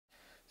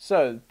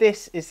So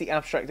this is the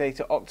Abstract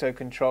Data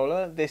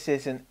OctoController. This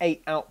is an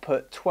 8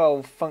 output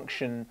 12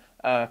 function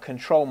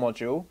control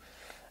module.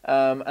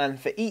 And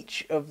for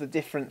each of the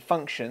different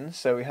functions,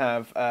 so we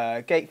have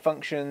gate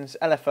functions,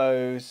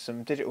 LFOs,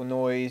 some digital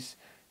noise,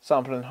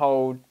 sample and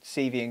hold,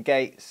 CV and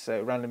gates,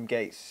 so random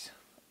gates,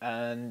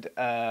 and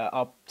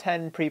our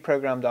 10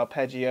 pre-programmed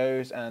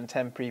arpeggios and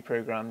 10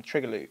 pre-programmed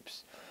trigger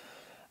loops.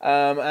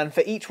 And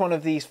for each one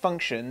of these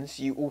functions,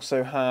 you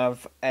also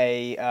have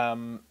a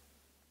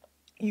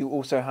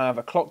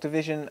clock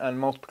division and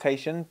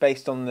multiplication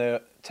based on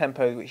the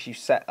tempo which you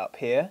set up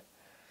here.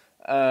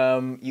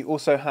 You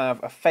also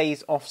have a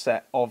phase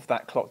offset of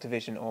that clock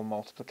division or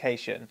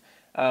multiplication.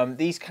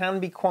 These can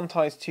be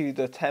quantized to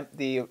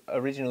the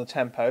original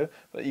tempo,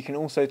 but you can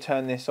also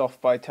turn this off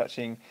by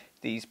touching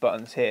these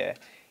buttons here.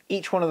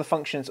 Each one of the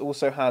functions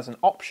also has an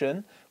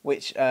option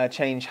which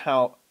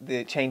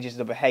changes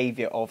the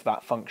behavior of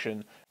that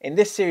function. In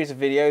this series of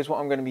videos, what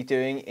I'm going to be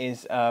doing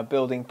is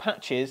building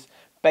patches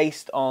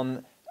based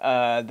on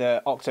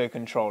the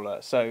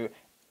OctoController. So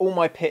all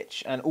my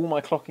pitch and all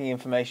my clocking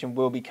information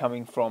will be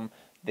coming from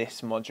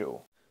this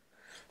module.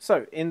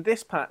 So in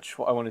this patch,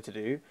 what I wanted to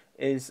do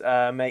is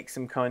make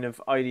some kind of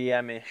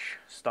IDM-ish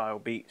style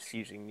beats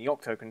using the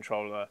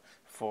OctoController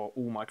for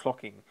all my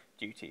clocking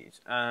duties.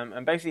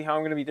 And basically how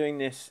I'm going to be doing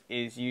this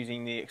is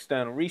using the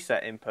external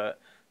reset input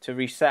to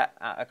reset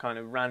at a kind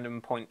of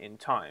random point in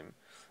time.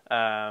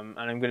 And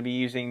I'm going to be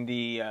using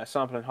the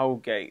sample and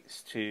hold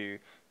gates to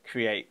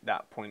create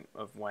that point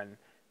of when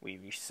we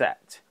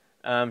reset.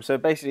 So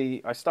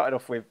basically I started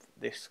off with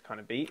this kind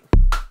of beat.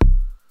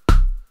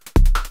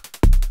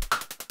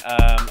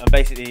 And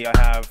basically I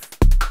have,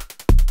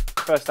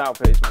 first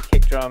output is my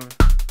kick drum.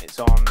 It's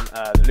on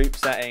the loop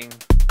setting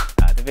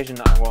at a division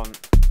that I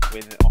want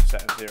with an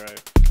offset of 0.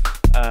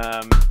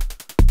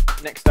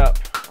 Next up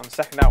on the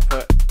second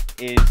output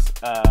is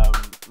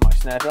my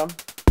snare drum.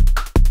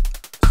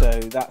 So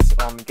that's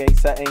on gate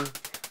setting,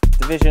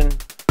 division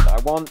that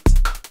I want,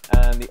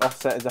 and the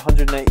offset is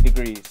 180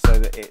 degrees so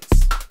that it's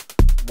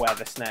where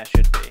the snare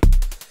should be.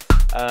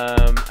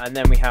 And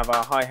then we have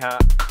our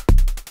hi-hat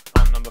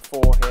on number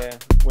 4 here,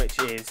 which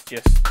is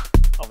just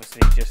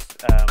obviously just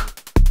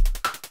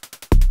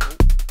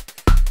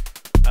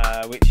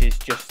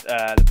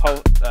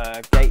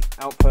the gate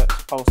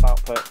outputs, pulse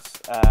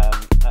outputs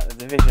at the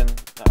division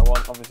that I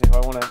want. Obviously, if I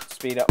want to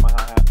speed up my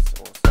hi-hats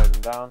or slow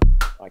them down,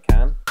 I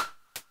can.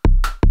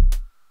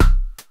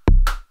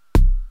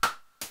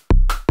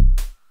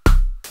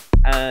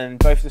 And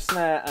both the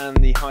snare and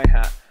the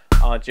hi-hat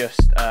are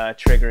just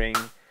triggering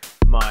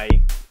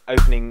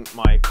opening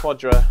my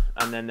quadra,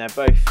 and then they're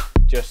both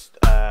just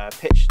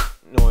pitch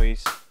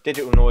noise,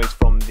 digital noise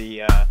from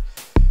the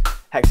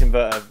hex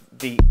inverter,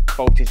 the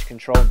voltage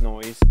controlled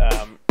noise,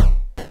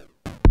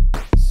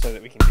 so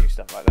that we can do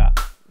stuff like that,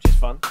 which is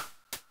fun.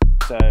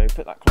 So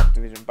put that clock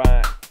division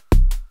back.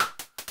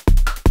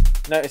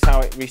 Notice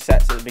how it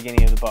resets at the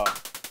beginning of the bar.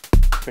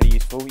 Pretty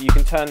useful. You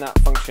can turn that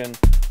function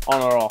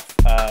on or off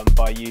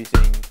by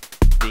using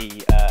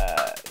these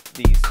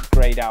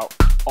grayed out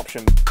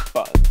option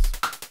buttons.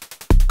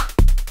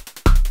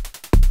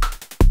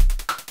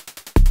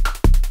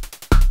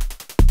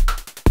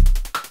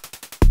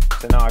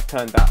 So now I've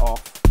turned that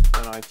off.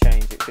 When I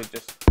change, it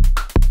just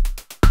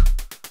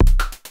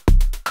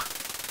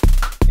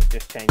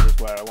changes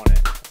where I want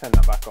it. Turn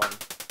that back on,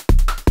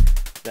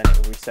 then it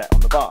will reset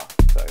on the bar.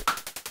 So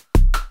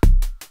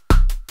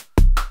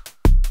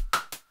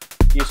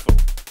useful.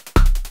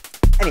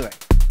 Anyway,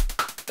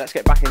 let's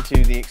get back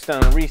into the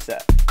external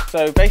reset.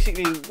 So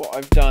basically what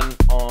I've done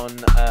on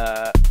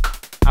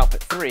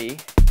output 3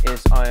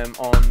 is I am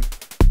on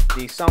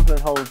the sample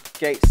and hold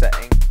gate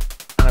setting,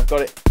 and I've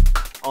got it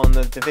on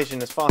the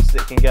division as fast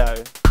as it can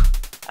go,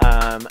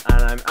 and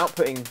I'm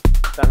outputting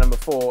that number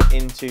 4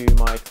 into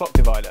my clock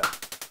divider.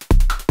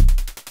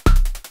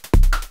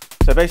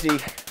 So basically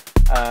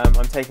I'm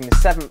taking the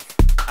 7th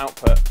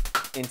output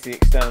into the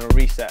external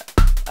reset.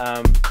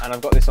 And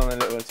I've got this on a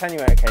little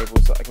attenuator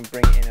cable so that I can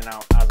bring it in and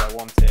out as I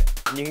want it.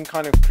 And you can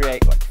kind of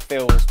create like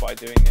fills by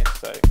doing this.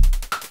 So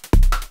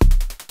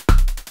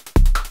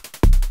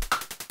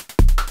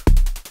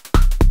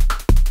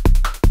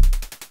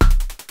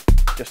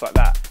just like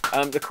that.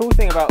 The cool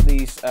thing about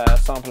these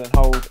sample and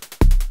hold,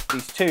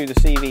 these two, the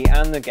CV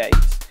and the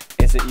gates,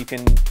 is that you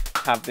can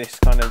have this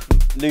kind of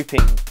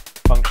looping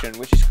function,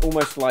 which is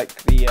almost like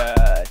the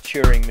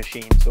Turing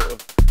machine sort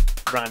of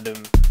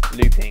random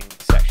looping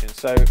section.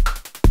 So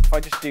if I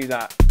just do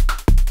that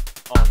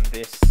on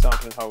this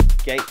sample and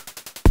hold gate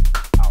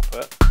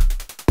output,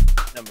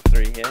 number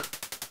 3 here,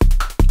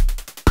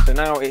 so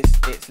now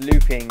it's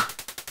looping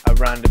a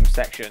random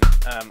section.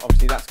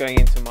 Obviously that's going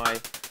into my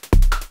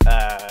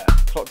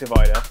clock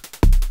divider,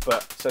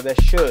 but so there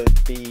should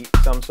be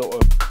some sort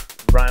of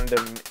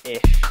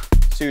random-ish,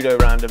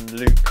 pseudo-random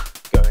loop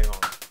going on.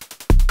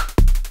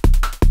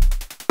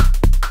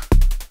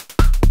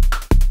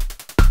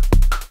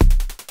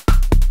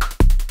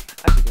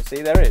 As you can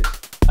see, there is.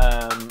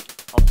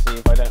 Obviously,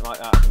 if I don't like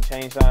that, I can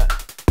change that.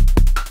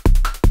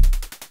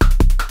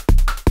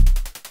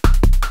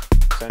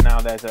 So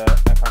now there's a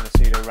kind of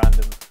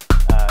pseudo-random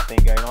thing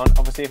going on.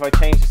 Obviously, if I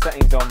change the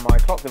settings on my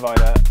clock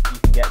divider, you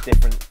can get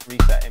different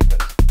reset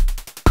inputs,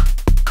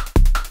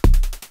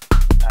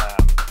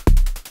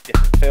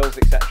 different fills,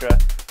 etc.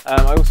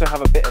 I also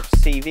have a bit of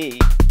CV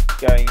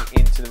going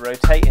into the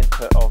rotate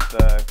input of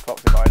the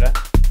clock divider,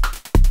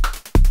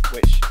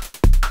 which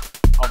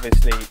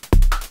obviously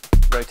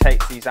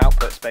rotates these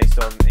outputs based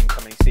on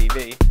incoming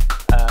CV,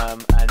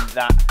 and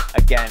that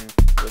again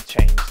would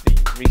change the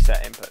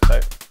reset input. So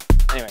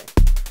anyway,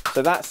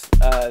 so that's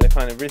the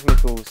kind of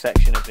rhythmical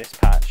section of this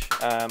patch.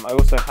 I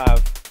also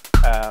have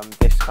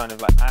this kind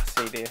of like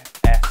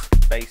acid-esque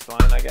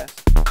bassline, I guess,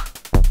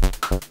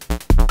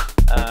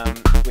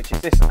 which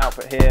is this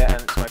output here,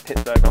 and it's my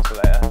Pittsburgh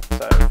oscillator.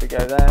 So if we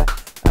go there,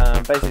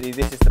 basically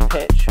this is the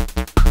pitch,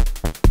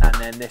 and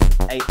then this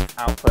 8th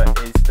output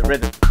is the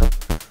rhythm.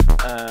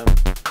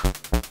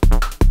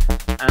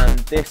 And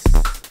this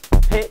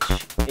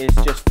pitch is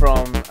just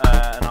from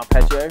an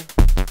arpeggio.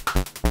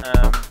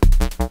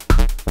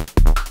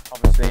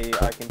 Obviously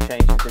I can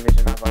change the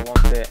division if I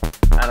want it,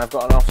 and I've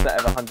got an offset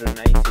of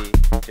 180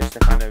 just to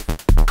kind of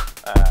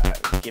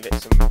give it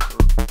some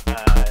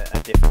a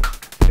different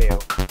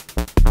feel,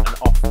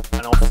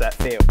 an offset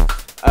feel.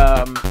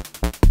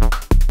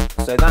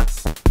 So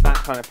that's that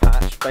kind of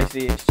patch.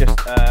 Basically it's just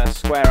a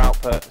square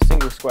output, a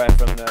single square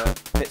from the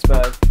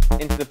Pittsburgh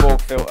into the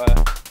Borg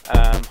filter,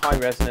 high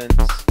resonance.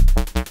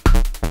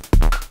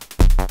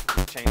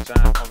 Change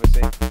that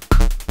obviously.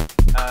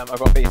 I've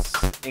got this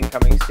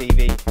incoming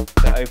CV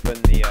to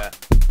open the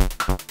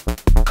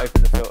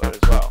filter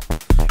as well.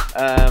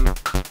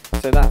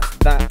 So that's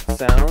that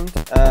sound.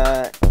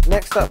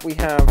 Next up we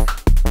have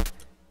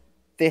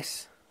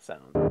this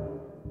sound,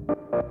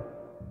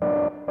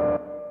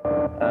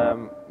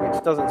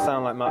 which doesn't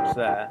sound like much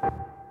there,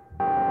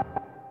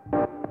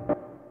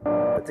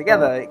 but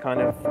together it kind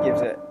of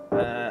gives it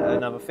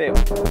another feel.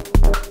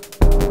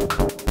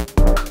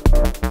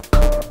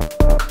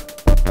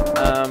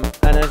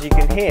 And as you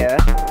can hear,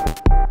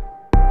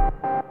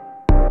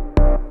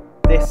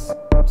 this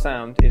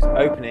sound is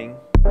opening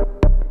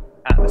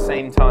at the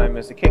same time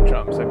as the kick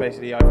drum. So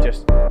basically I've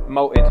just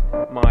multed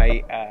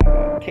my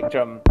kick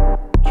drum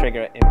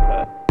trigger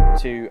input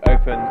to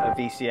open a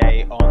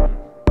VCA on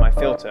my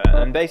filter,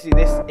 and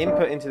basically this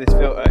input into this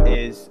filter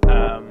is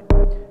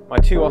my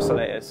 2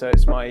 oscillators. So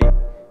it's my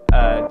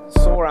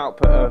saw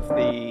output of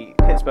the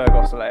Pittsburgh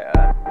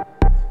oscillator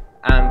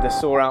and the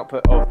saw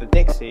output of the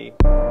Dixie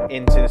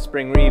into the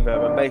spring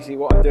reverb, and basically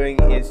what I'm doing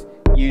is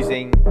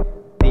using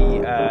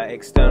the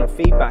external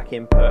feedback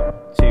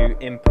input to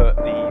input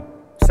the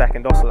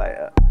 2nd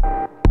oscillator.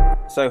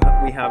 So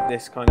we have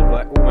this kind of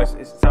like almost,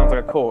 it sounds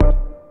like a chord,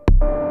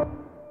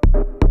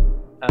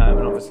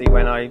 and obviously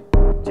when I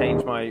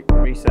change my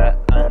reset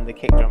and the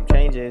kick drum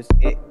changes,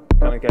 it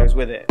kind of goes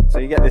with it. So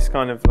you get this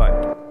kind of like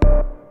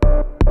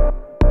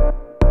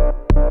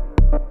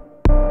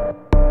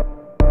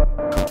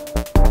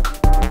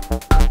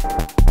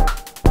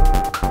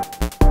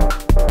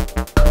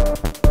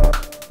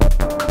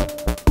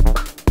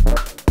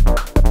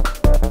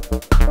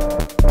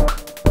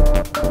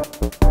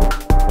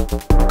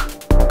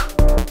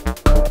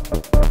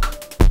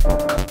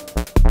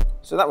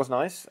so that was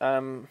nice.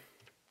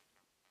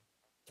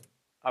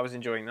 I was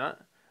enjoying that,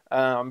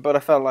 but I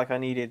felt like I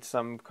needed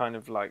some kind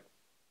of like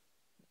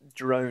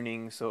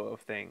droning sort of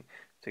thing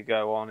to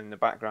go on in the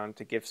background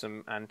to give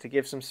some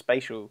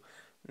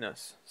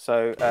spatialness.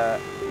 So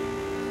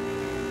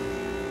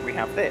we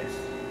have this,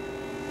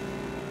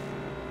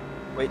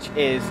 which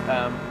is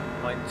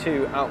my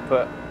 2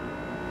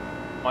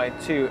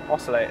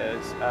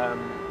 oscillators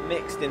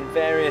mixed in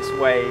various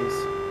ways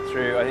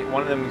through. I think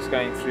one of them is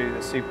going through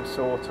the Super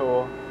Saw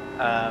Tour,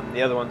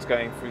 the other one's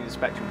going through the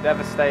Spectral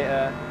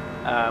Devastator.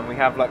 We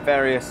have like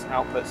various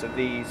outputs of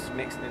these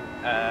mixed in,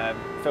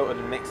 filtered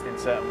and mixed in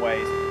certain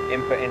ways,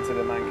 input into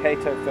the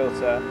Mankato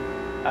filter,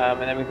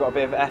 and then we've got a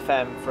bit of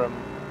FM from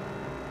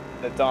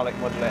the Dalek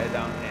modulator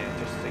down here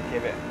just to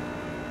give it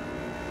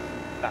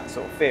that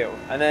sort of feel.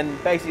 And then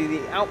basically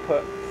the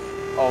output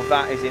of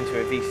that is into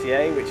a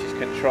VCA, which is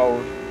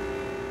controlled,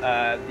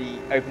 the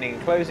opening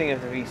and closing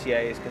of the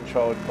VCA is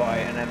controlled by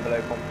an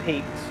envelope on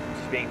peaks,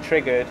 which is being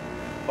triggered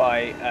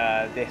by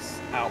this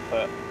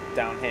output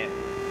down here,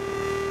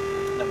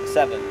 number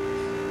 7.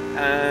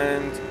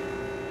 And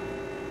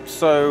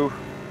so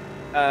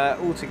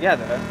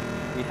altogether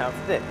we have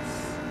this.